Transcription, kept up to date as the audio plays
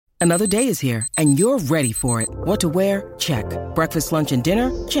Another day is here, and you're ready for it. What to wear? Check. Breakfast, lunch, and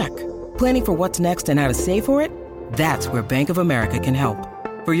dinner? Check. Planning for what's next and how to save for it? That's where Bank of America can help.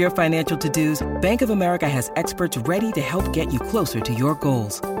 For your financial to-dos, Bank of America has experts ready to help get you closer to your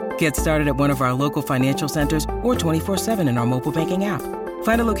goals. Get started at one of our local financial centers or 24/7 in our mobile banking app.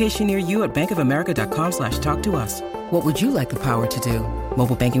 Find a location near you at bankofamerica.com/talktous. What would you like the power to do?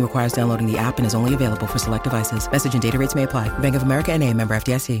 Mobile banking requires downloading the app and is only available for select devices. Message and data rates may apply. Bank of America N.A., member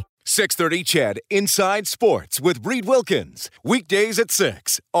FDIC. 630 CHED Inside Sports with Reed Wilkins. Weekdays at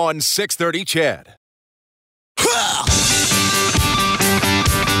 6 on 630 CHED.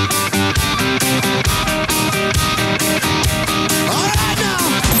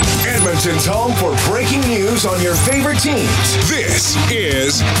 Edmonton's home for breaking news on your favorite teams. This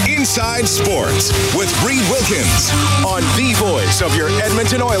is Inside Sports with Reed Wilkins on the voice of your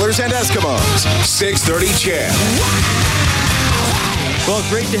Edmonton Oilers and Eskimos. 630 CHED. Well,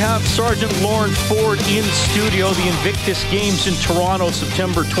 great to have Sergeant Lauren Ford in studio. The Invictus Games in Toronto,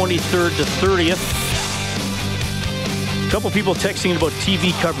 September 23rd to 30th. A couple people texting about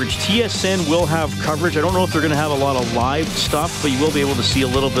TV coverage. TSN will have coverage. I don't know if they're going to have a lot of live stuff, but you will be able to see a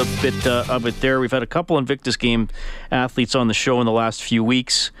little bit of it there. We've had a couple Invictus Game athletes on the show in the last few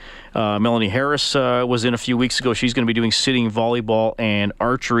weeks. Melanie Harris was in a few weeks ago. She's going to be doing sitting volleyball and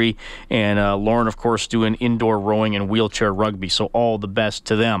archery. And Lauren, of course, doing indoor rowing and wheelchair rugby. So all the best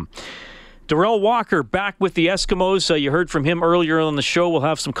to them. Darrell Walker back with the Eskimos. You heard from him earlier on the show. We'll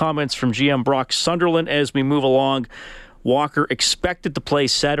have some comments from GM Brock Sunderland as we move along. Walker expected to play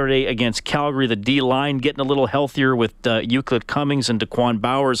Saturday against Calgary. The D-line getting a little healthier with Euclid Cummings and Daquan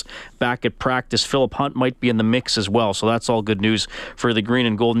Bowers back at practice. Philip Hunt might be in the mix as well, so that's all good news for the green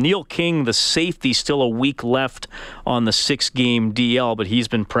and gold. Neil King, the safety, still a week left on the 6-game DL, but he's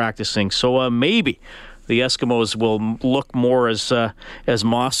been practicing. So maybe the Eskimos will look more as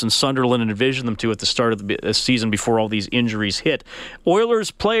Moss and Sunderland envisioned them to at the start of the season before all these injuries hit.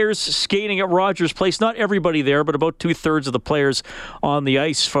 Oilers players skating at Rogers Place. Not everybody there, but about 2/3 of the players on the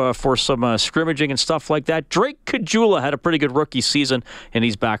ice for some scrimmaging and stuff like that. Drake Caggiula had a pretty good rookie season, and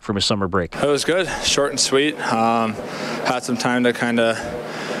he's back from his summer break. It was good, short and sweet. Had some time to kind of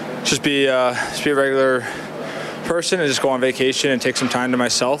just be a regular person and just go on vacation and take some time to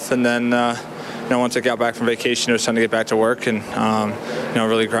myself, and then once I got back from vacation, it was time to get back to work and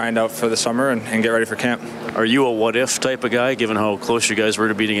really grind out for the summer and get ready for camp. Are you a what-if type of guy, given how close you guys were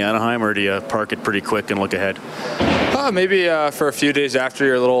to beating Anaheim, or do you park it pretty quick and look ahead? Maybe for a few days after,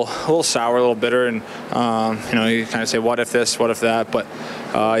 you're a little sour, a little bitter, and you kind of say, what if this, what if that, but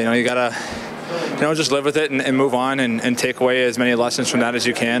you gotta just live with it and move on and take away as many lessons from that as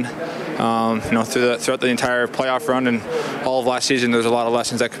you can. Throughout the entire playoff run and all of last season, there's a lot of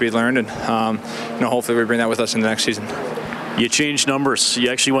lessons that could be learned, and hopefully we bring that with us in the next season. You changed numbers.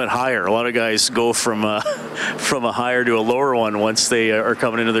 You actually went higher. A lot of guys go from a higher to a lower one once they are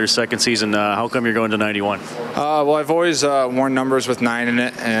coming into their second season. How come you're going to 91? Well, I've always worn numbers with 9 in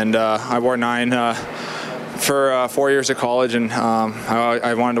it, and I wore 9 for 4 years at college, and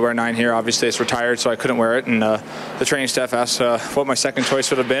I wanted to wear 9 here. Obviously, it's retired, so I couldn't wear it, and the training staff asked what my second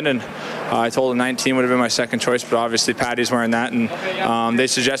choice would have been, and I told them 19 would have been my second choice, but obviously Patty's wearing that, and they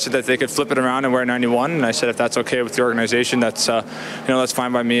suggested that they could flip it around and wear 91, and I said if that's okay with the organization, that's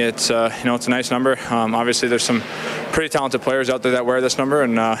fine by me. It's it's a nice number. Obviously, there's some pretty talented players out there that wear this number,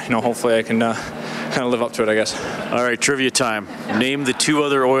 and hopefully I can kind of live up to it, I guess. All right, trivia time. Name the 2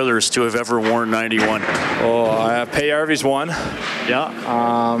 other Oilers to have ever worn 91. Payarvy's one. Yeah.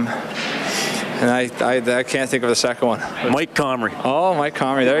 And I can't think of the second one. Mike Comrie. Oh, Mike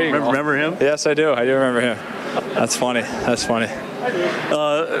Comrie. There you go. Remember him? Yes, I do. I do remember him. That's funny.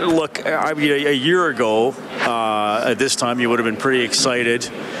 Look, I mean, a year ago, at this time, you would have been pretty excited.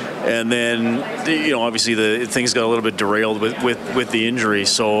 And then, obviously the things got a little bit derailed with the injury.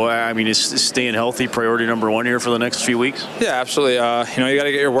 So, I mean, is staying healthy priority number 1 here for the next few weeks? Yeah, absolutely. You got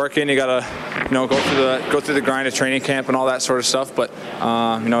to get your work in. You got to, go through the grind of training camp and all that sort of stuff. But,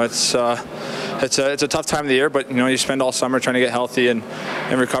 it's a tough time of the year. But you spend all summer trying to get healthy and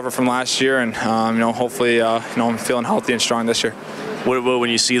recover from last year. And hopefully, I'm feeling healthy and strong this year. What about when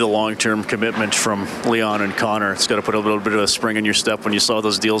you see the long-term commitment from Leon and Connor? It's got to put a little bit of a spring in your step when you saw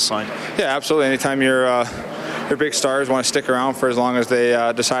those deals signed. Yeah, absolutely. Anytime your big stars want to stick around for as long as they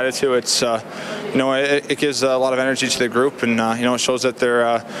decided to, it's it gives a lot of energy to the group, and it shows that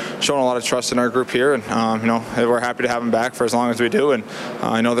they're showing a lot of trust in our group here, and we're happy to have them back for as long as we do, and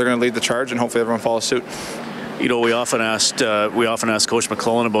I know they're going to lead the charge, and hopefully everyone follows suit. we often ask Coach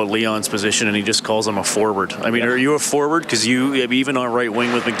McClellan about Leon's position, and he just calls him a forward. I mean, are you a forward? Because even on right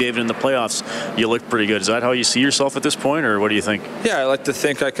wing with McDavid in the playoffs, you look pretty good. Is that how you see yourself at this point, or what do you think? Yeah, I like to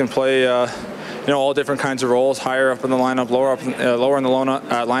think I can play, all different kinds of roles, higher up in the lineup, lower in the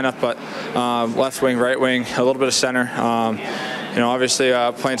lineup, but left wing, right wing, a little bit of center. Obviously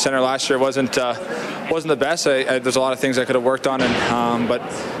playing center last year wasn't the best. There's a lot of things I could have worked on, but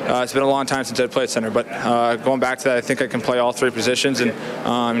it's been a long time since I played center. But going back to that, I think I can play all three positions, and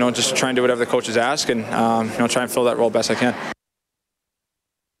just try and do whatever the coaches ask, and try and fill that role best I can.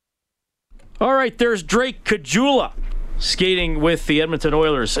 All right, there's Drake Caggiula skating with the Edmonton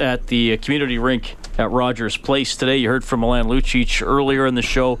Oilers at the community rink at Rogers Place today. You heard from Milan Lucic earlier in the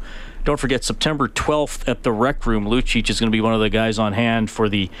show. Don't forget, September 12th at the Rec Room, Lucic is going to be one of the guys on hand for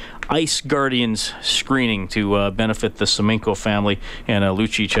the Ice Guardians screening to benefit the Semenko family. And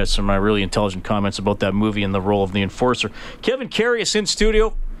Lucic had some really intelligent comments about that movie and the role of the enforcer. Kevin Karius in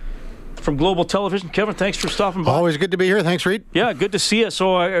studio from Global Television. Kevin, thanks for stopping by. Always good to be here. Thanks, Reed. Yeah, good to see you.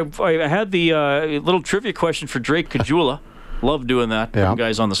 So I had the little trivia question for Drake Caggiula. Love doing that, putting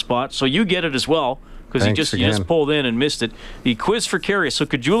guys on the spot. So you get it as well, because he just pulled in and missed it. The quiz for Karius. So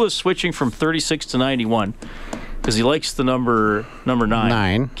Caggiula's switching from 36 to 91 because he likes the number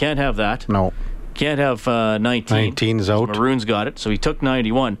 9. Can't have that. No. Can't have 19. 19's out. Maroon's got it, so he took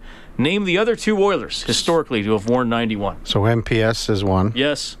 91. Name the other two Oilers historically to have worn 91. So MPS is one.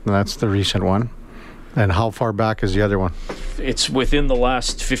 Yes. That's the recent one. And how far back is the other one? It's within the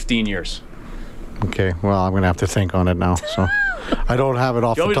last 15 years. Okay, well, I'm going to have to think on it now. So I don't have it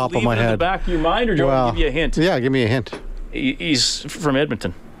off the top of my head. In the back of your mind, or do you want me to give you a hint? Yeah, give me a hint. He's from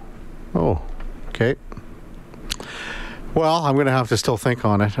Edmonton. Oh, okay. Well, I'm going to have to still think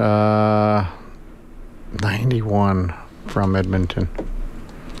on it. 91 from Edmonton.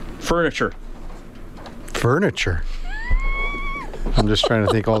 Furniture. I'm just trying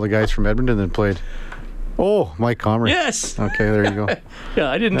to think all the guys from Edmonton that played. Oh, Mike Comrie. Yes. Okay, there you go.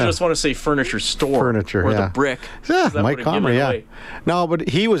 Yeah, I didn't just want to say furniture store. Furniture, or the brick. Yeah, Mike Comrie, yeah. No, but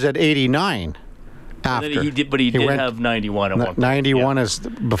he was at 89 after. He did have 91 at one point. 91 is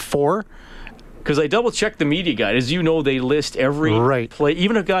before. Because I double-checked the media guide. As you know, they list every play.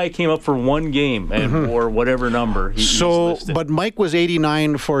 Even a guy came up for one game and wore whatever number he's listed. But Mike was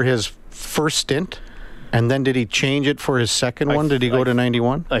 89 for his first stint. And then did he change it for his second one? Did he go to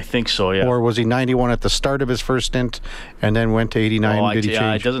 91? I think so, yeah. Or was he 91 at the start of his first stint and then went to 89? Did he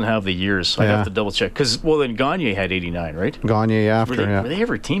change? It doesn't have the years. I'd have to double check. Because, then Gagne had 89, right? Gagne after, Were they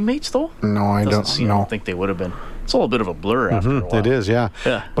ever teammates, though? No, I don't know. I don't think they would have been. It's all a bit of a blur after a while. It is, yeah.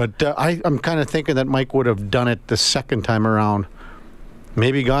 But I'm kind of thinking that Mike would have done it the second time around.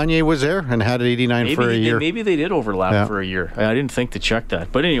 Maybe Gagne was there and had it 89 for a year. Maybe they did overlap for a year. I didn't think to check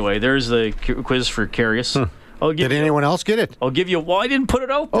that. But anyway, there's the quiz for Karius. Did anyone else get it? I'll give you. Well, I didn't put it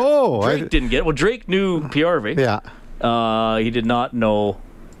out there. Oh, Drake didn't get it. Well, Drake knew PRV. Yeah. He did not know.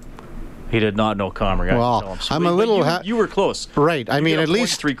 He did not know Comrie. Well, I'm a little... You were close. Right. I mean, at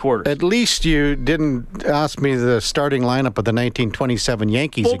least 3/4. At least you didn't ask me the starting lineup of the 1927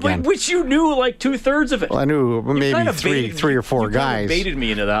 Yankees again. Which you knew like 2/3 of it. Well, I knew maybe three or four guys. You baited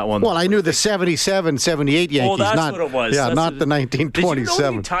me into that one. Well, I knew the 77, 78 Yankees. Oh, that's what it was. Yeah, not the 1927. Did you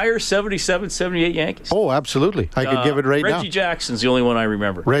know the entire 77, 78 Yankees? Oh, absolutely. I could give it right now. Reggie Jackson's the only one I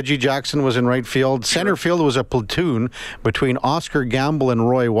remember. Reggie Jackson was in right field. Center field was a platoon between Oscar Gamble and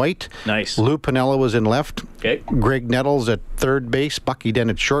Roy White. Nice. Lou Piniella was in left. Okay. Greg Nettles at third base. Bucky Dent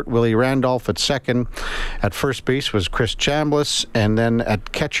at short. Willie Randolph at second. At first base was Chris Chambliss. And then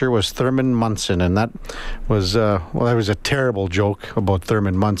at catcher was Thurman Munson. And that was, that was a terrible joke about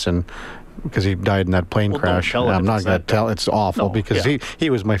Thurman Munson, because he died in that plane crash. I'm not going to tell. It's awful because he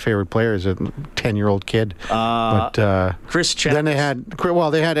was my favorite player as a 10-year-old kid. But Chris Chambliss. Then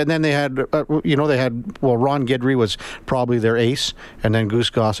they had Ron Guidry was probably their ace, and then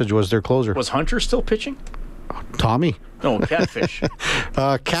Goose Gossage was their closer. Was Hunter still pitching? Tommy. No, Catfish.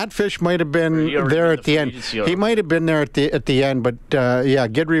 Catfish might have been there at the end. He might have been there at the end, but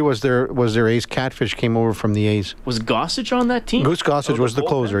Guidry was their ace. Catfish came over from the A's. Was Gossage on that team? Goose Gossage was the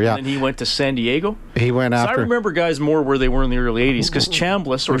closer, yeah. And he went to San Diego? He went after. I remember guys more where they were in the early 80s, because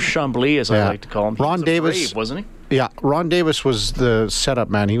Chambliss, or Chambly as I like to call him, Ron Davis, Brave, wasn't he? Yeah, Ron Davis was the setup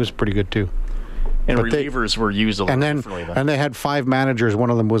man. He was pretty good too. And relievers were used a little differently then. And they had 5 managers. One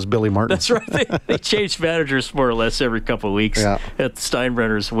of them was Billy Martin. That's right. They changed managers more or less every couple of weeks at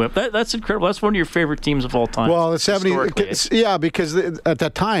Steinbrenner's whip. That's incredible. That's one of your favorite teams of all time. Well, the 70s. Yeah, because at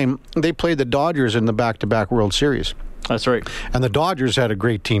that time, they played the Dodgers in the back-to-back World Series. That's right. And the Dodgers had a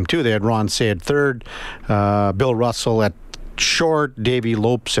great team, too. They had Ron Say at third, Bill Russell at short, Davey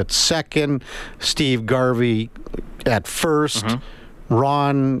Lopes at second, Steve Garvey at first,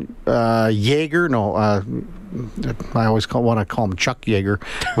 Ron Yeager, I always want to call him Chuck Yeager,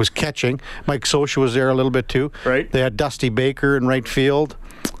 was catching. Mike Scioscia was there a little bit too. Right. They had Dusty Baker in right field.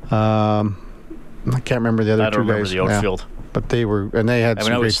 I can't remember the other two guys. I don't remember the outfield. But they were, and they had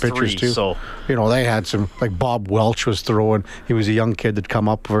some great pitchers too. So. They had some, like Bob Welch was throwing. He was a young kid that come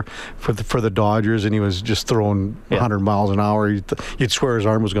up for the Dodgers, and he was just throwing 100 miles an hour. You'd swear his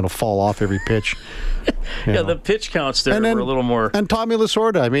arm was going to fall off every pitch. The pitch counts there were a little more. And Tommy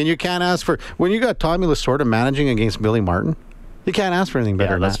Lasorda. I mean, you can't ask for, when you got Tommy Lasorda managing against Billy Martin, you can't ask for anything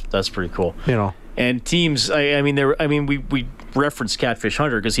better than that. That's pretty cool. And teams, we referenced Catfish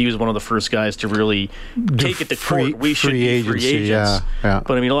Hunter because he was one of the first guys to really take it to court. We should be free agents. Yeah.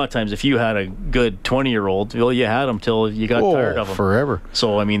 But a lot of times, if you had a good 20-year-old, you had him till you got tired of him. Forever.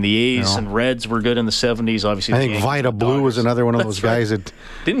 So the A's and Reds were good in the 70s. Obviously, I think Vida Blue was another one of those guys that.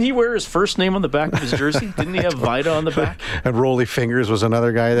 Didn't he wear his first name on the back of his jersey? Didn't he have Vida on the back? And Rolly Fingers was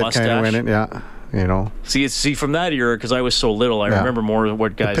another guy that kind of went in. Yeah. See from that era, because I was so little, I remember more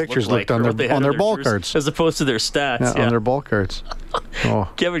what guys the pictures looked on their ball jerseys, cards as opposed to their stats. On their ball cards.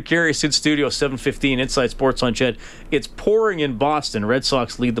 Kevin Carius in studio, 7:15, Inside Sports on Ched. It's pouring in Boston. Red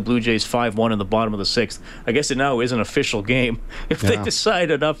Sox lead the Blue Jays 5-1 in the bottom of the 6th. I guess it now is an official game if they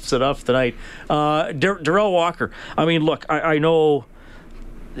decide enough's enough tonight. Darrell Walker. Look, I know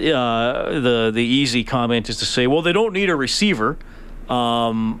the easy comment is to say, well, they don't need a receiver.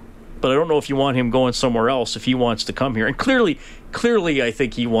 But I don't know if you want him going somewhere else if he wants to come here. And clearly, I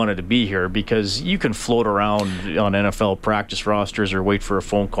think he wanted to be here because you can float around on NFL practice rosters or wait for a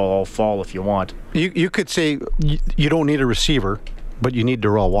phone call all fall if you want. You could say you don't need a receiver, but you need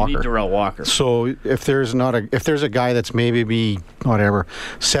Darrell Walker. You need Darrell Walker. So if there's a guy that's maybe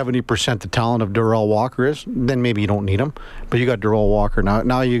 70% the talent of Darrell Walker is, then maybe you don't need him. But you got Darrell Walker now.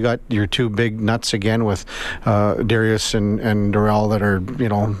 Now you got your two big nuts again with Darius and Darrell that are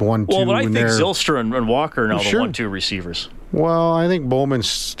 1-2. Well, but I think Zylstra and Walker are now the 1-2 receivers. Well, I think Bowman's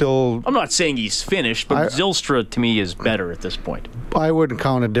still. I'm not saying he's finished, but Zylstra to me is better at this point. I wouldn't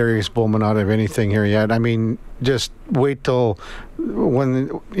count a Darius Bowman out of anything here yet. Just wait till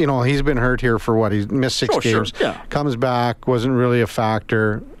when he's been hurt here for what, he's missed 6 games. Sure, yeah. Comes back, wasn't really a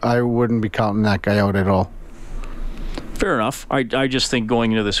factor. I wouldn't be counting that guy out at all. Fair enough. I just think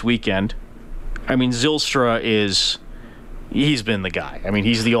going into this weekend, Zylstra he's been the guy.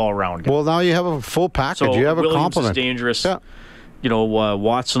 He's the all-around guy. Well, now you have a full package. So you have Williams a complement. Is dangerous. Yeah.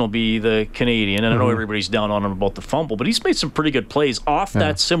 Watson will be the Canadian, and I know everybody's down on him about the fumble, but he's made some pretty good plays off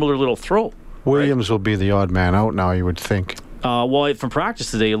that similar little throw. Williams will be the odd man out now, you would think. From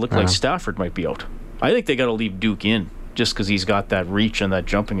practice today, it looked like Stafford might be out. I think they got to leave Duke in just because he's got that reach and that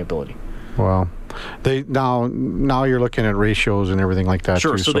jumping ability. Well, they now you're looking at ratios and everything like that.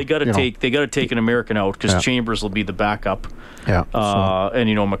 Sure, too, so they got to take an American out because Chambers will be the backup. Yeah. And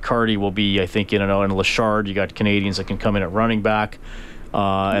McCarty will be, I think, in and out. And Lachard, you got Canadians that can come in at running back.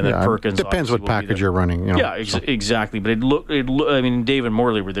 And then Perkins. Depends what package you're running. Exactly. But David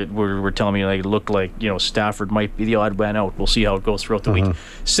Morley were telling me it looked like Stafford might be the odd man out. We'll see how it goes throughout the week.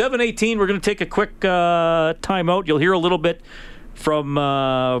 7:18. We're going to take a quick timeout. You'll hear a little bit from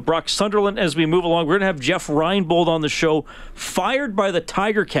Brock Sunderland as we move along. We're going to have Jeff Reinbold on the show, fired by the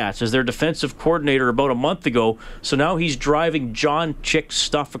Tiger Cats as their defensive coordinator about a month ago. So now he's driving John Chick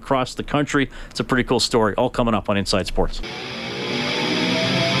stuff across the country. It's a pretty cool story. All coming up on Inside Sports.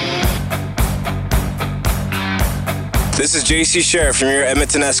 This is JC Sheriff from your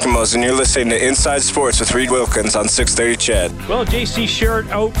Edmonton Eskimos, and you're listening to Inside Sports with Reed Wilkins on 630 Ched. Well, JC Sheriff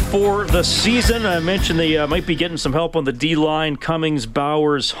out for the season. I mentioned they might be getting some help on the D-line. Cummings,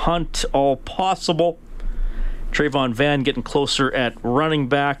 Bowers, Hunt, all possible. Trayvon Van getting closer at running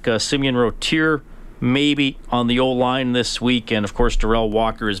back. Simeon Rotier maybe on the O-line this week. And, of course, Darrell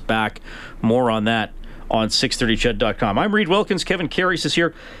Walker is back. More on that on 630ched.com. I'm Reed Wilkins. Kevin Carius is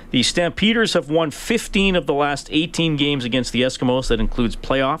here. The Stampeders have won 15 of the last 18 games against the Eskimos. That includes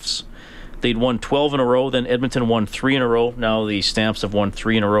playoffs. They'd won 12 in a row. Then Edmonton won 3 in a row. Now the Stamps have won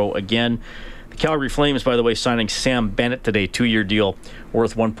 3 in a row again. The Calgary Flames, by the way, signing Sam Bennett today, 2-year deal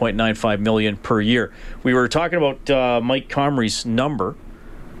worth $1.95 million per year. We were talking about Mike Comrie's number,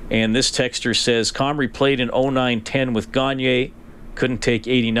 and this texter says Comrie played in 09-10 with Gagne. Couldn't take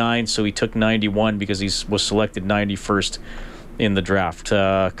 89, so he took 91 because he was selected 91st in the draft.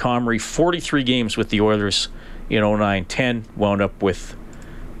 Comrie, 43 games with the Oilers in 09-10, wound up with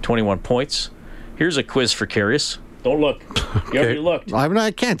 21 points. Here's a quiz for Carius. Don't look. You already looked.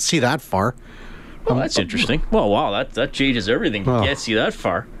 I can't see that far. Oh, that's interesting. Well, wow, that changes everything. Gets you that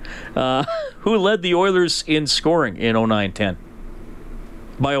far. Who led the Oilers in scoring in 09-10?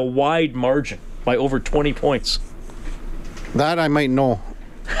 By a wide margin, by over 20 points. That I might know.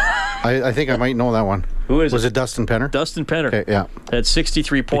 I think I might know that one. Who is it? Was it Dustin Penner? Dustin Penner. Okay, yeah. Had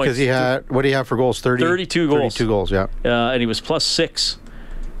 63 points. Because he had, what did he have for goals? 32 goals. 32 goals, yeah. And he was +6.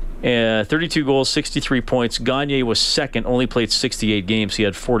 32 goals, 63 points. Gagner was second, only played 68 games. He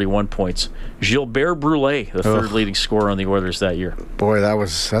had 41 points. Gilbert Brûlé, the third leading scorer on the Oilers that year. Boy, that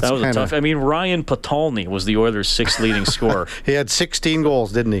was a tough. I mean, Ryan Potulny was the Oilers' sixth leading scorer. He had 16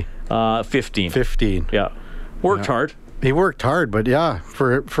 goals, didn't he? 15. 15. Yeah. Worked hard. He worked hard, but yeah,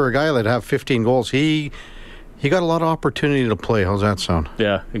 for a guy that have 15 goals, he got a lot of opportunity to play. How's that sound?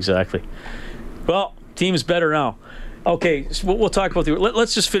 Yeah, exactly. Well, team's better now. Okay, so we'll talk about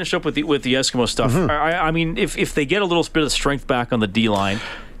let's just finish up with the Eskimo stuff. Mm-hmm. I mean, if they get a little bit of strength back on the D line,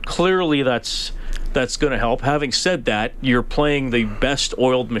 clearly that's going to help. Having said that, you're playing the best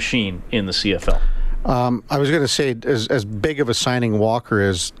oiled machine in the CFL. I was going to say, as big of a signing Walker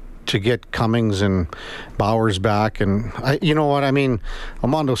is, to get Cummings and Bowers back, and you know what I mean,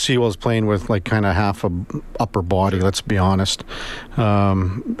 Armando Sewell's playing with like kind of half a upper body, let's be honest,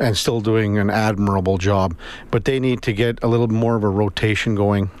 and still doing an admirable job, but they need to get a little more of a rotation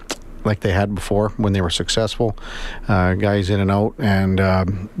going like they had before when they were successful, guys in and out, and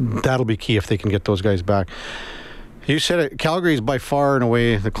that'll be key if they can get those guys back. You said it. Calgary is by far and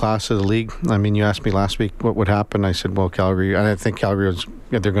away the class of the league. I mean, you asked me last week what would happen. I said, well, Calgary. I think Calgary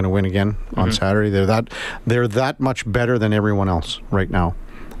they're going to win again on Saturday. They're that much better than everyone else right now,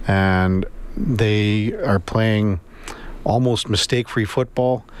 and they are playing almost mistake-free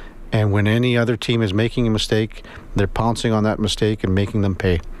football. And when any other team is making a mistake, they're pouncing on that mistake and making them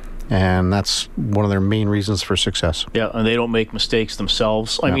pay. And that's one of their main reasons for success. Yeah, and they don't make mistakes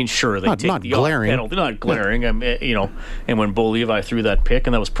themselves. I mean, sure, they take not the glaring. Penalty. They're not glaring. I mean, you know, and when Bo Levi threw that pick,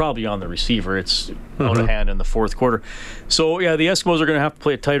 and that was probably on the receiver, it's out of hand in the fourth quarter. So, yeah, the Eskimos are going to have to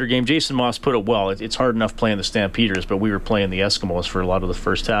play a tighter game. Jason Moss put it well. It's hard enough playing the Stampeders, but we were playing the Eskimos for a lot of the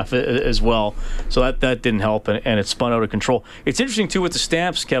first half as well. So that didn't help, and it spun out of control. It's interesting, too, with the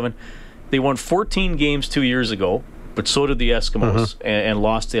Stamps, Kevin. They won 14 games 2 years ago. But so did the Eskimos and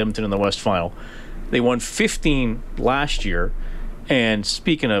lost to Edmonton in the West Final. They won 15 last year. And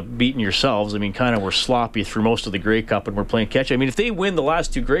speaking of beating yourselves, I mean, kind of were sloppy through most of the Grey Cup and we're playing catch. I mean, if they win the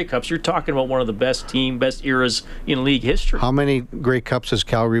last two Grey Cups, you're talking about one of the best eras in league history. How many Grey Cups has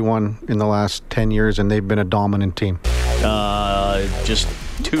Calgary won in the last 10 years, and they've been a dominant team? Just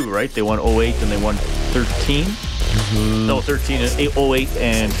two, right? They won 08 and they won 13? No, 13 and 08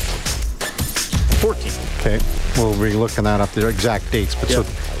 and 14. Okay. We'll be looking that up, the exact dates. But so,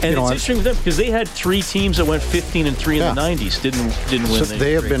 and it's interesting with them because they had three teams that went 15-3 in the 90s. Didn't win. So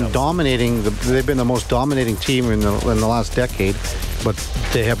they have been dominating. They've been the most dominating team in the last decade, but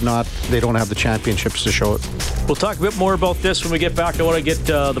they have not. They don't have the championships to show it. We'll talk a bit more about this when we get back. I want to get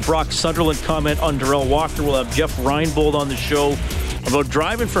the Brock Sunderland comment on Darrell Walker. We'll have Jeff Reinbold on the show about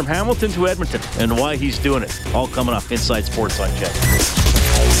driving from Hamilton to Edmonton and why he's doing it. All coming up inside Sports on Chet.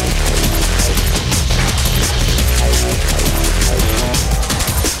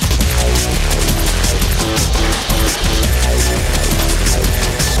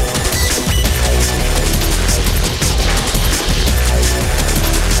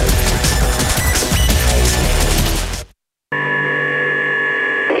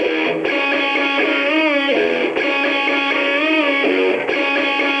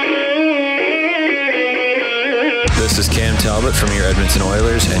 Talbot from your Edmonton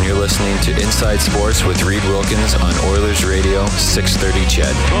Oilers, and you're listening to Inside Sports with Reed Wilkins on Oilers Radio 630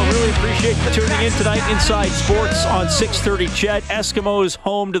 Ched. Well, really appreciate you tuning in tonight. Inside Sports on 630 Ched. Eskimos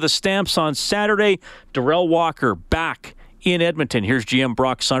home to the Stamps on Saturday. Darrell Walker back in Edmonton. Here's GM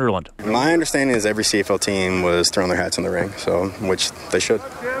Brock Sunderland. My understanding is every CFL team was throwing their hats in the ring, so which they should.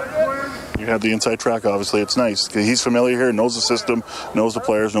 You have the inside track, obviously. It's nice. He's familiar here, knows the system, knows the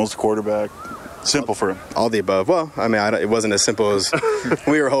players, knows the quarterback. Simple for him. All the above. Well, I mean, it wasn't as simple as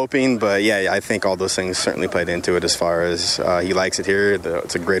we were hoping, but yeah, I think all those things certainly played into it as far as he likes it here.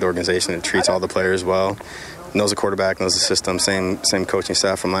 It's a great organization. It treats all the players well. Knows the quarterback, knows the system, same coaching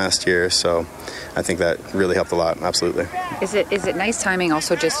staff from last year. So I think that really helped a lot, absolutely. Is it nice timing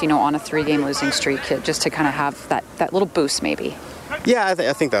also just, on a 3-game losing streak just to kind of have that little boost maybe? Yeah,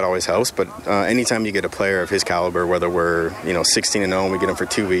 I think that always helps. But anytime you get a player of his caliber, whether we're 16-0 and we get him for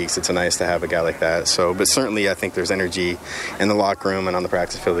 2 weeks, it's nice to have a guy like that. So, but certainly I think there's energy in the locker room and on the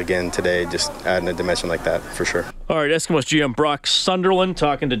practice field again today, just adding a dimension like that for sure. All right, Eskimos GM Brock Sunderland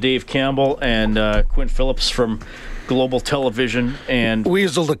talking to Dave Campbell and Quinn Phillips from Global Television, and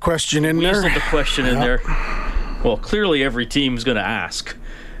weaseled the question in there. Well, clearly every team's going to ask,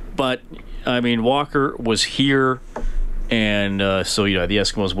 but I mean, Walker was here, and so the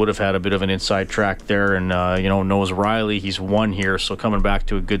Eskimos would have had a bit of an inside track there, and knows Riley. He's won here, so coming back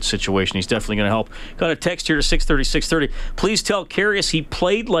to a good situation, he's definitely going to help. Got a text here to 630. Please tell Karius he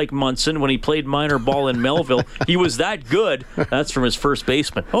played like Munson when he played minor ball in Melville. He was that good. That's from his first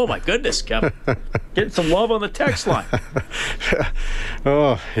baseman. Oh my goodness, Kevin, getting some love on the text line.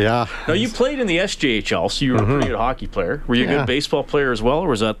 Oh yeah. Now you played in the SJHL, so you were a pretty good hockey player. Were you a good baseball player as well, or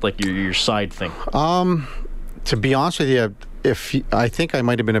was that like your side thing? To be honest with you, I think I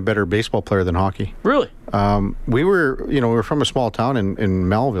might have been a better baseball player than hockey. Really? We were from a small town in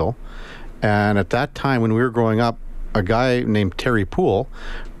Melville, and at that time when we were growing up, a guy named Terry Poole,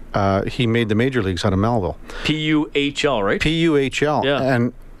 he made the major leagues out of Melville. PUHL, right? PUHL. Yeah.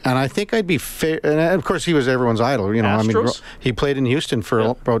 And I think I'd be fair. And of course, he was everyone's idol. Astros? He played in Houston for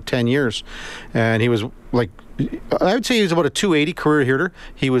about 10 years, and he was like, I would say he was about a 280 career hitter.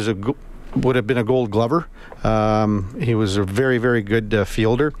 He was would have been a Gold Glover. He was a very, very good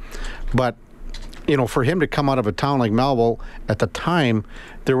fielder. But, for him to come out of a town like Melville, at the time,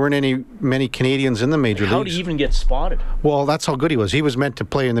 there weren't many Canadians in the major leagues. How did he even get spotted? Well, that's how good he was. He was meant to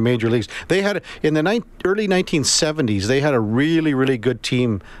play in the major leagues. They had, in the early 1970s, they had a really, really good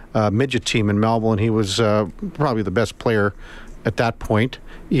team, midget team in Melville, and he was probably the best player at that point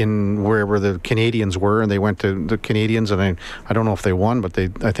in wherever the Canadians were, and they went to the Canadians, and I don't know if they won, but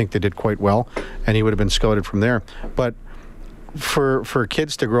I think they did quite well, and he would have been scouted from there. But for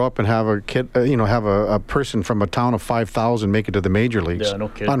kids to grow up and have a person from a town of 5,000 make it to the major leagues, no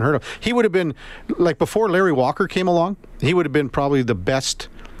kidding. Unheard of. He would have been, like before Larry Walker came along, he would have been probably the best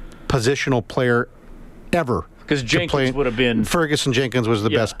positional player ever. Because Jenkins would have been... Ferguson Jenkins was the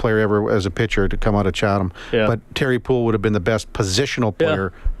best player ever as a pitcher to come out of Chatham. Yeah. But Terry Poole would have been the best positional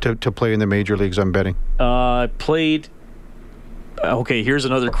player to play in the major leagues, I'm betting. Played... Okay, here's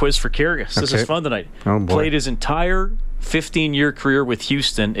another quiz for Karius. This is fun tonight. Oh, boy. Played his entire 15-year career with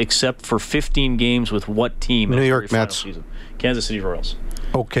Houston, except for 15 games with what team? New York Mets. Season? Kansas City Royals.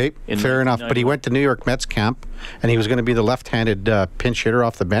 Okay, fair enough. But he went to New York Mets camp, and he was going to be the left-handed pinch hitter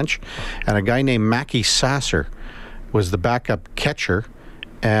off the bench. And a guy named Mackie Sasser was the backup catcher,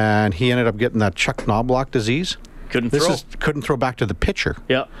 and he ended up getting that Chuck Knobloch disease. Couldn't throw back to the pitcher.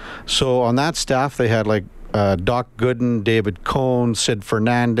 Yeah. So on that staff, they had like Doc Gooden, David Cohn, Sid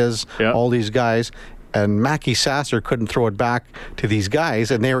Fernandez, all these guys. And Mackie Sasser couldn't throw it back to these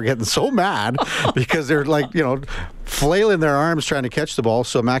guys, and they were getting so mad because they're like, flailing their arms trying to catch the ball.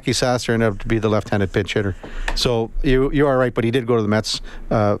 So Mackie Sasser ended up to be the left-handed pinch hitter. So you are right, but he did go to the Mets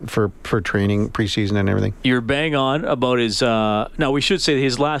for training, preseason, and everything. You're bang on about his. Now we should say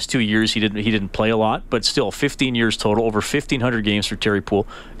his last 2 years he didn't play a lot, but still 15 years total, over 1,500 games for Terry Poole.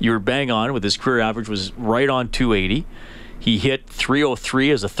 You're bang on with his career average was right on 280. He hit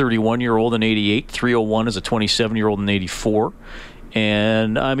 .303 as a 31-year-old in '88, .301 as a 27-year-old in '84,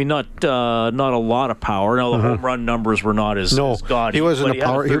 and I mean not a lot of power. Now the home run numbers were not as gaudy. He wasn't a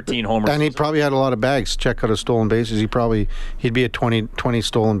power. He had 13 homers, and he probably had a lot of bags. Check out his stolen bases. He'd be a 20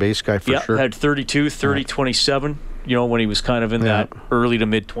 stolen base guy for sure. Yeah, had 32, 30, 27. When he was kind of in that early to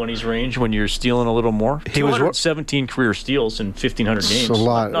mid-20s range when you're stealing a little more. He was 17 career steals in 1,500 games. A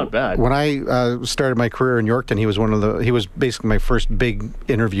lot. Not bad. When I started my career in Yorkton, he was basically my first big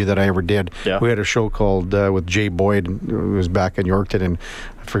interview that I ever did. Yeah. We had a show called with Jay Boyd, who was back in Yorkton, and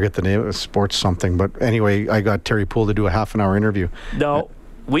I forget the name, it was Sports something. But anyway, I got Terry Poole to do a half-an-hour interview. No.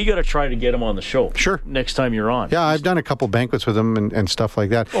 We got to try to get him on the show. Sure. Next time you're on. Yeah, I've done a couple banquets with him and stuff like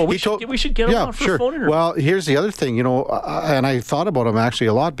that. Oh, we should get him on for a phone interview. Well, here's the other thing, and I thought about him actually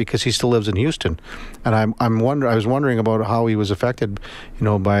a lot because he still lives in Houston, and I was wondering about how he was affected,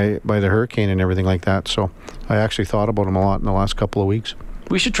 by the hurricane and everything like that. So I actually thought about him a lot in the last couple of weeks.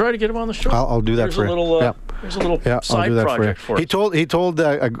 We should try to get him on the show. I'll do that for you. There's a little side project for us. He told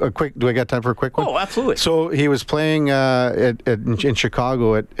a quick. Do I got time for a quick one? Oh, absolutely. So he was playing in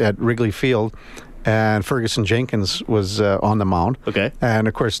Chicago at Wrigley Field, and Ferguson Jenkins was on the mound. Okay. And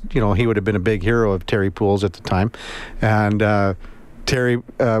of course, he would have been a big hero of Terry Poole's at the time, and Terry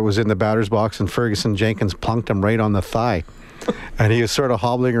was in the batter's box, and Ferguson Jenkins plunked him right on the thigh. And he was sort of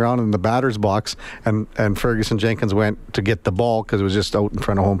hobbling around in the batter's box, and Ferguson Jenkins went to get the ball because it was just out in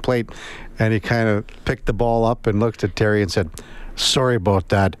front of home plate, and he kind of picked the ball up and looked at Terry and said, sorry about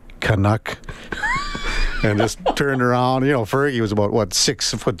that, Canuck. And just turned around. Fergie was about,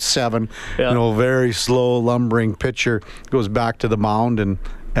 6'7", very slow, lumbering pitcher. Goes back to the mound and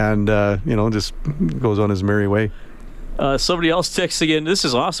just goes on his merry way. Somebody else texts again. This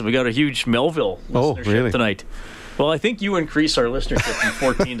is awesome. We got a huge Melville listenership tonight. Well, I think you increase our listenership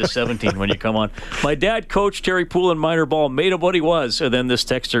from 14 to 17 when you come on. My dad coached Terry Poole in minor ball, made him what he was. And then this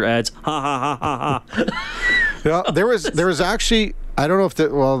texter adds, ha, ha, ha, ha, ha. Yeah, there was actually, I don't know if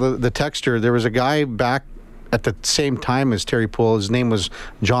the texter, there was a guy back at the same time as Terry Poole. His name was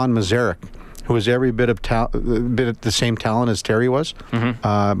John Mazarek, who was every bit of the same talent as Terry was,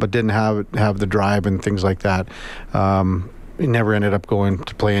 but didn't have the drive and things like that. He never ended up going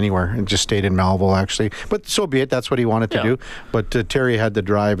to play anywhere and just stayed in Melville, actually. But so be it. That's what he wanted to do. But Terry had the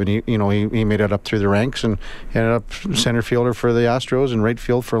drive, and he made it up through the ranks and ended up center fielder for the Astros and right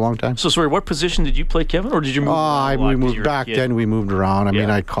field for a long time. So, sorry, what position did you play, Kevin, or did you move around? We moved back then. We moved around. I mean,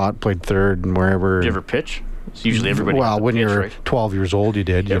 I played third and wherever. Did you ever pitch? It's usually everybody. Well, has when pitch, you're right? 12 years old, you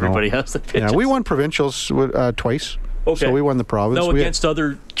did. Everybody has the pitch. Yeah, we won provincials twice. Okay. So we won the province. No, against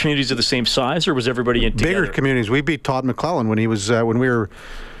other communities of the same size, or was everybody in together? Bigger communities. We beat Todd McClellan when he was when we were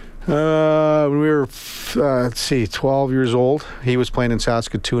 12 years old. He was playing in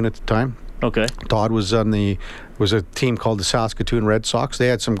Saskatoon at the time. Okay. Todd was was a team called the Saskatoon Red Sox. They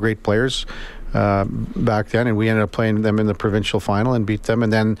had some great players back then, and we ended up playing them in the provincial final and beat them.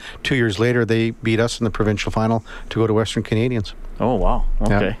 And then 2 years later, they beat us in the provincial final to go to Western Canadians. Oh wow!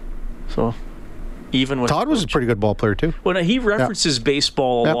 Okay, yeah. So. Even with Todd was a pretty good ball player too. Well, he references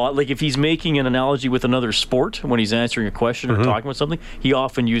baseball a lot. Like if he's making an analogy with another sport when he's answering a question or talking about something, he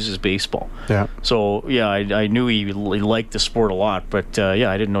often uses baseball. Yeah. So I knew he liked the sport a lot, but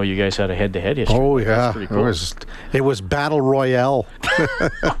I didn't know you guys had a head-to-head history. Oh yeah, That's pretty cool. It was battle royale,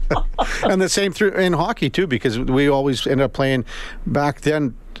 and the same in hockey too, because we always ended up playing. Back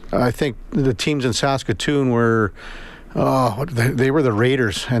then, I think the teams in Saskatoon were. Oh, they were the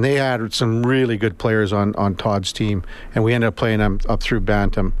Raiders, and they had some really good players on Todd's team, and we ended up playing them up through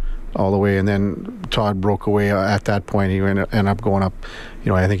Bantam all the way, and then Todd broke away at that point. He ended up going up,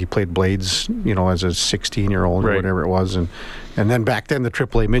 I think he played Blades, as a 16-year-old or whatever it was, and then back then the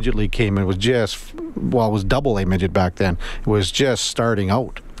AAA Midget League came and it was just, it was AA Midget back then. It was just starting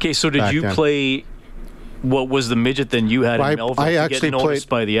out. Okay, so did you play... What was the midget then you had in Melville to get noticed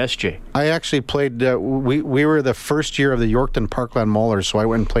by the SJ? I actually played, we were the first year of the Yorkton Parkland Maulers, so I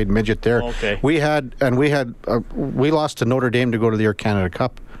went and played midget there. Okay. We lost to Notre Dame to go to the Air Canada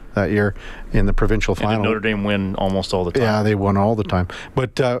Cup that year in the provincial final. And did Notre Dame win almost all the time? Yeah, they won all the time.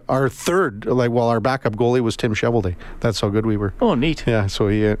 But our third, our backup goalie was Tim Chevelday. That's how good we were. Oh, neat. Yeah, so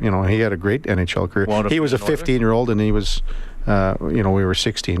he had a great NHL career. He was a 15-year-old, and he was, we were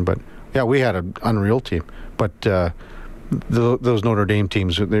 16, but... Yeah, we had an unreal team, but those Notre Dame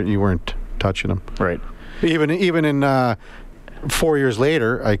teams, you weren't touching them. Right. Even in 4 years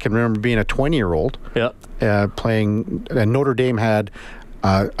later, I can remember being a 20-year-old playing, and Notre Dame had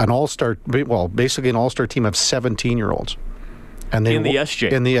an all-star, basically an all-star team of 17-year-olds. And in the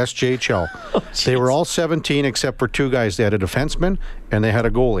SJ? In the SJHL. They were all 17 except for two guys. They had a defenseman and they had a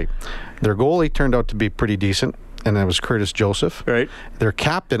goalie. Their goalie turned out to be pretty decent, and it was Curtis Joseph. Right. Their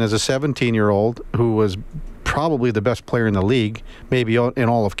captain is a 17-year-old who was probably the best player in the league, maybe in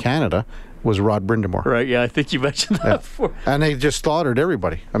all of Canada, was Rod Brindamore. Right. Yeah, I think you mentioned that before. And they just slaughtered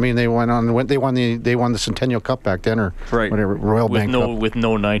everybody. I mean, they won the Centennial Cup back then, or whatever, Royal Bank Cup. With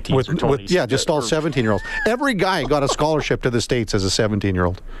no 19s or 20s. Just all 17-year-olds. Every guy got a scholarship to the States as a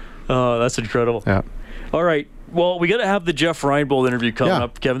 17-year-old. Oh, that's incredible. Yeah. All right. Well, we got to have the Jeff Reinbold interview coming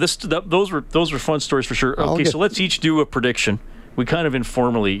up, Kevin. Those were fun stories for sure. Okay, so let's each do a prediction. We kind of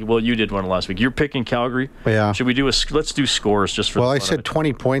informally. Well, you did one last week. You're picking Calgary. Yeah. Should we do let's do scores just for. Well, I said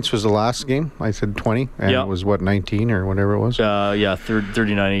 20 points was the last game. I said 20, and it was 19 or whatever it was.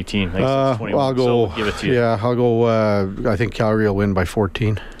 39-18. Well, I'll go. So we'll give it to you. Yeah, I'll go. I think Calgary will win by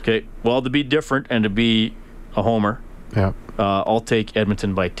 14. Okay. Well, to be different and to be a homer. Yeah. I'll take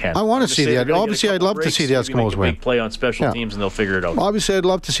Edmonton by 10. I want to see that. Obviously, I'd love to see the Eskimos win. Big play on special teams, and they'll figure it out. Obviously, I'd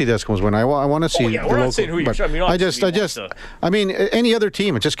love to see the Eskimos win. I want to see. Yeah, we're not saying who you. I mean, any other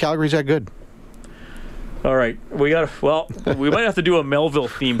team. It's just Calgary's that good. All right, we might have to do a Melville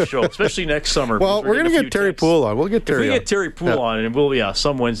themed show, especially next summer. Well, we're going to get Terry Poole on. We'll get Terry. If we get Terry Poole on, and we'll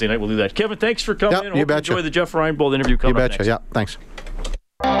some Wednesday night we'll do that. Kevin, thanks for coming in. You betcha. Enjoy the Jeff Reinbold interview coming up next. Yeah, thanks.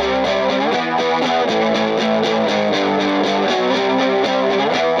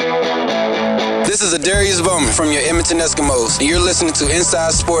 This is Adarius Bowman from your Edmonton Eskimos, and you're listening to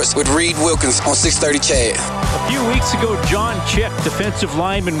Inside Sports with Reed Wilkins on 630 CHED. A few weeks ago, John Chick, defensive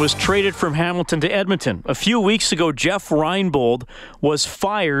lineman, was traded from Hamilton to Edmonton. A few weeks ago, Jeff Reinbold was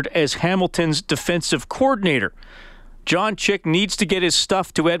fired as Hamilton's defensive coordinator. John Chick needs to get his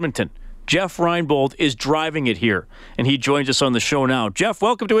stuff to Edmonton. Jeff Reinbold is driving it here, and he joins us on the show now. Jeff,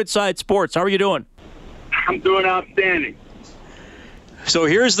 welcome to Inside Sports. How are you doing? I'm doing outstanding. So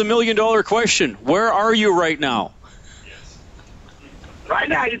here's the million-dollar question. Where are you right now? Right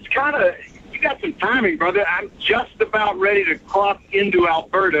now, it's kind of, you got some timing, brother. I'm just about ready to cross into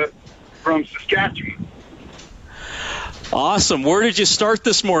Alberta from Saskatchewan. Awesome. Where did you start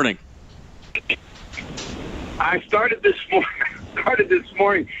this morning? I started this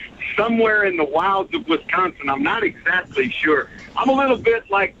morning somewhere in the wilds of Wisconsin. I'm not exactly sure. I'm a little bit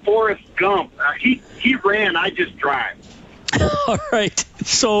like Forrest Gump. He ran, I just drive. All right.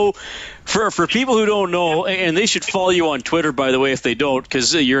 So for people who don't know, and they should follow you on Twitter, by the way, if they don't,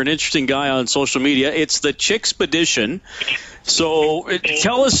 because you're an interesting guy on social media, it's the Chickspedition. So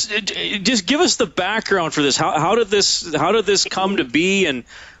tell us, just give us the background for this. How did this come to be, and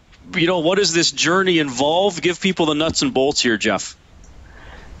what does this journey involve? Give people the nuts and bolts here, Jeff.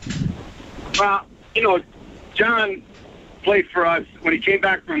 Well, John played for us when he came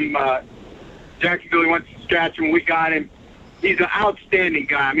back from Jacksonville. He went to Saskatchewan. We got him. He's an outstanding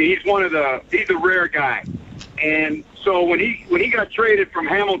guy. I mean, he's a rare guy. And so when he got traded from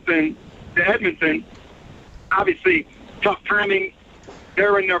Hamilton to Edmonton, obviously tough timing.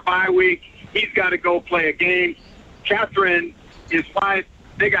 They're in their bye week. He's got to go play a game. Catherine, his wife,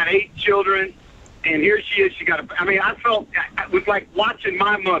 they got 8 children, and here she is. I felt it was like watching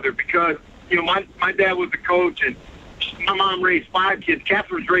my mother because my dad was a coach, and my mom raised 5 kids.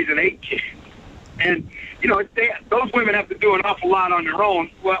 Catherine's raising 8 kids. And, those women have to do an awful lot on their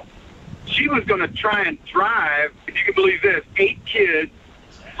own. Well, she was going to try and drive, if you can believe this, 8 kids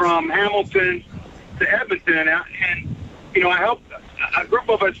from Hamilton to Edmonton. And I helped, a group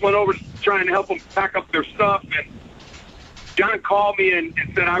of us went over trying to help them pack up their stuff. And John called me and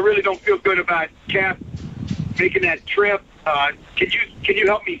said, I really don't feel good about Kath making that trip. Can you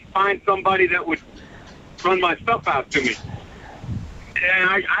help me find somebody that would run my stuff out to me? And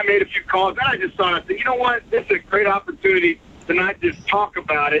I made a few calls, and I just thought, I said, you know what, this is a great opportunity to not just talk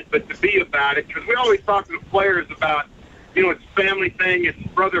about it, but to be about it, because we always talk to the players about, it's a family thing, it's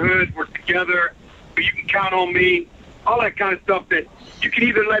brotherhood, we're together, but you can count on me, all that kind of stuff that you can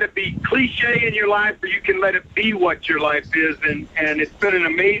either let it be cliche in your life or you can let it be what your life is, and it's been an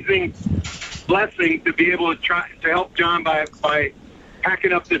amazing blessing to be able to try to help John by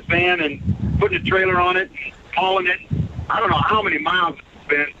packing up this van and putting a trailer on it, hauling it. I don't know how many miles it's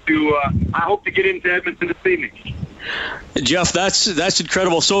been to, I hope to get into Edmonton this evening. Jeff, that's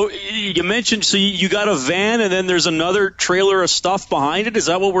incredible. So you mentioned, you got a van and then there's another trailer of stuff behind it. Is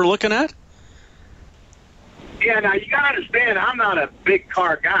that what we're looking at? Yeah, now you got to understand, I'm not a big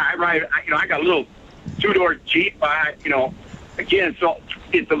car guy, right? I got a little 2-door Jeep, again, so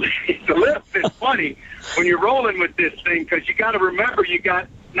it's a little bit funny when you're rolling with this thing because you got to remember you got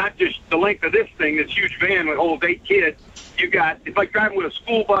not just the length of this thing, this huge van that holds 8 kids. It's like driving with a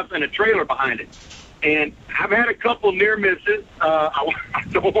school bus and a trailer behind it. And I've had a couple near misses. I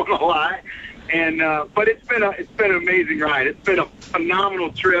don't want to lie. And but it's been an amazing ride. It's been a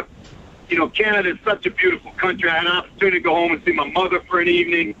phenomenal trip. Canada is such a beautiful country. I had an opportunity to go home and see my mother for an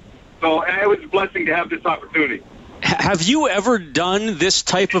evening. So it was a blessing to have this opportunity. Have you ever done this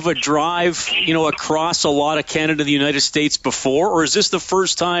type of a drive, across a lot of Canada, the United States before, or is this the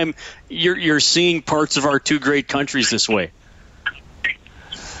first time you're seeing parts of our two great countries this way?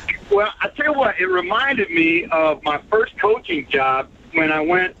 Well, I tell you what, it reminded me of my first coaching job when I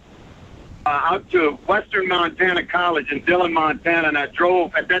went out to Western Montana College in Dillon, Montana, and I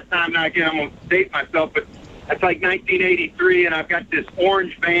drove at that time. Now again, I'm going to date myself, but that's like 1983, and I've got this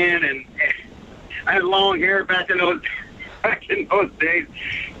orange van and I had long hair back in those days,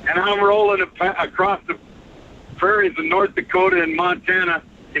 and I'm rolling across the prairies of North Dakota and Montana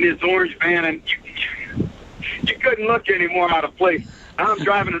in this orange van, and you couldn't look any more out of place. Now I'm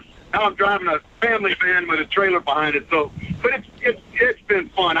driving a family van with a trailer behind it. So, but it's been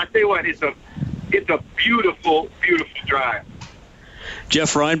fun. I tell you what, it's a beautiful, beautiful drive.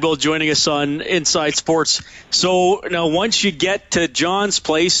 Jeff Reinbold joining us on Inside Sports. So now once you get to John's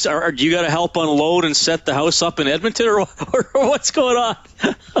place, do you got to help unload and set the house up in Edmonton, or what's going on?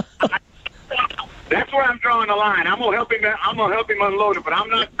 That's where I'm drawing the line. I'm gonna help him unload it, but I'm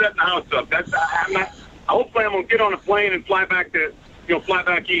not setting the house up. Hopefully I'm gonna get on a plane and fly back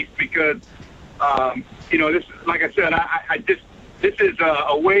east because this, like I said, this is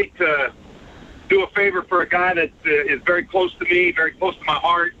a way to do a favor for a guy that is very close to me, very close to my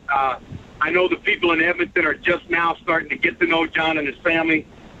heart. I know the people in Edmonton are just now starting to get to know John and his family.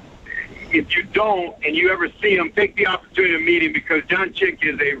 If you don't and you ever see him, take the opportunity to meet him, because John Chick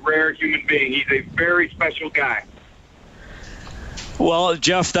is a rare human being. He's a very special guy. Well,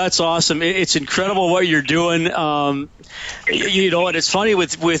 Jeff, that's awesome. It's incredible what you're doing. You know, and it's funny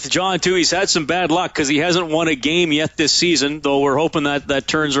with John, too. He's had some bad luck because he hasn't won a game yet this season, though we're hoping that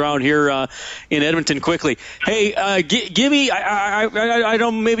turns around here in Edmonton quickly. Hey, give me – I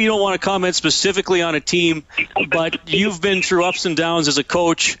don't – maybe you don't want to comment specifically on a team, but you've been through ups and downs as a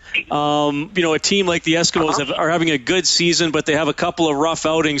coach. You know, a team like the Eskimos are having a good season, but they have a couple of rough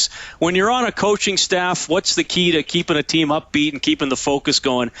outings. When you're on a coaching staff, what's the key to keeping a team upbeat and keeping the focus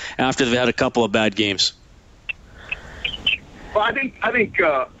going after they've had a couple of bad games? Well, I think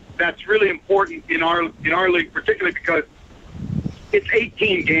that's really important in our league, particularly because it's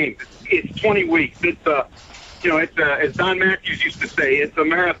 18 games. It's 20 weeks. It's as Don Matthews used to say, it's a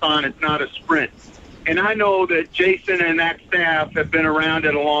marathon. It's not a sprint. And I know that Jason and that staff have been around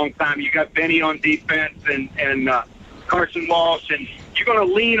it a long time. You got Benny on defense and Carson Walsh, and you're going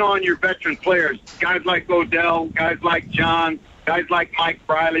to lean on your veteran players, guys like Odell, guys like John, guys like Mike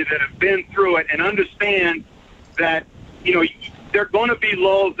Briley that have been through it and understand that, you know, there are going to be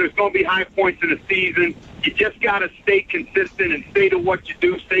lulls. There's going to be high points in the season. You just got to stay consistent and stay to what you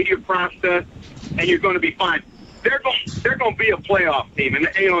do, stay to your process, and you're going to be fine. They're going to be a playoff team. And,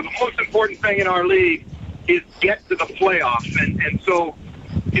 you know, the most important thing in our league is get to the playoffs. And so,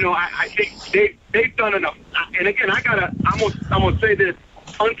 you know, I think they've done enough. And, again, I'm going to say this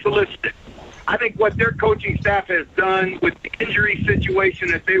unsolicited. I think what their coaching staff has done with the injury situation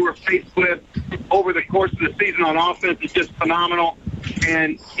that they were faced with over the course of the season on offense is just phenomenal.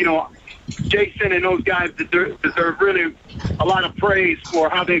 And, you know, Jason and those guys deserve really a lot of praise for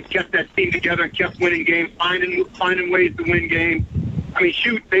how they've kept that team together and kept winning games, finding ways to win games. I mean,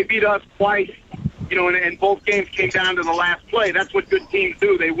 shoot, they beat us twice, you know, and both games came down to the last play. That's what good teams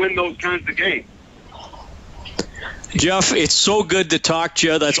do. They win those kinds of games. Jeff, it's so good to talk to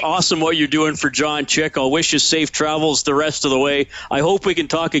you. That's awesome what you're doing for John Chick. I'll wish you safe travels the rest of the way. I hope we can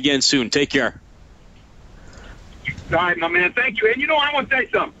talk again soon. Take care. All right, my man. Thank you. And, you know, I want to say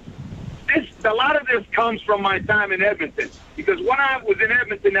something. A lot of this comes from my time in Edmonton, because when I was in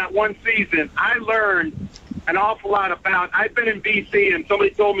Edmonton that one season, I learned an awful lot about – I'd been in BC, and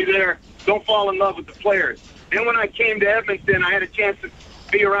somebody told me there, don't fall in love with the players. Then when I came to Edmonton, I had a chance to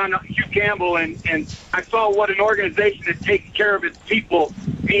be around Hugh Campbell, and I saw what an organization that takes care of its people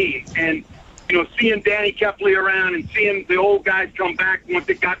means. And, you know, seeing Danny Kepley around and seeing the old guys come back once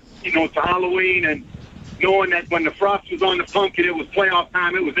it got, you know, to Halloween, and knowing that when the frost was on the pumpkin, it was playoff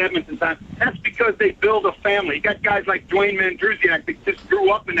time, it was Edmonton time. That's because they build a family. You got guys like Dwayne Mandrusiak that just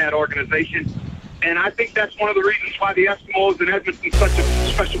grew up in that organization. And I think that's one of the reasons why the Eskimos in Edmonton is such a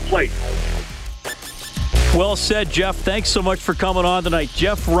special place. Well said, Jeff. Thanks so much for coming on tonight.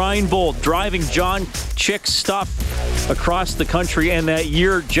 Jeff Reinbold driving John Chick's stuff across the country. And that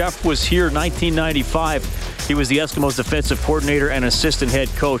year Jeff was here, 1995, he was the Eskimos defensive coordinator and assistant head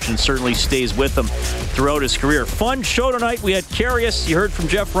coach, and certainly stays with them throughout his career. Fun show tonight. We had Carius. You heard from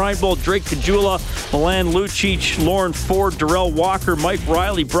Jeff Reinbold, Drake Kajula, Milan Lucic, Lauren Ford, Darrell Walker, Mike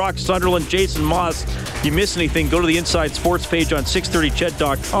Riley, Brock Sunderland, Jason Moss. If you miss anything, go to the Inside Sports page on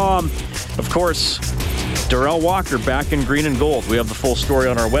 630ched.com. Of course, Darrell Walker back in green and gold. We have the full story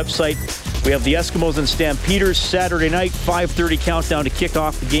on our website. We have the Eskimos and Stampeders Saturday night, 5:30 countdown to kick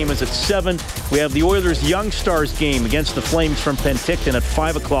off. The game is at 7. We have the Oilers Young Stars game against the Flames from Penticton at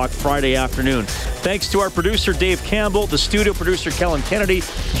 5 o'clock Friday afternoon. Thanks to our producer, Dave Campbell, the studio producer, Kellen Kennedy.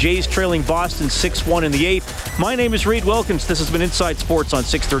 Jays trailing Boston 6-1 in the 8th. My name is Reed Wilkins. This has been Inside Sports on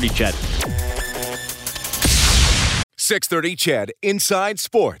 630 Ched. 630 Ched Inside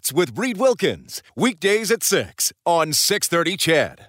Sports with Reed Wilkins. Weekdays at 6 on 630 Ched.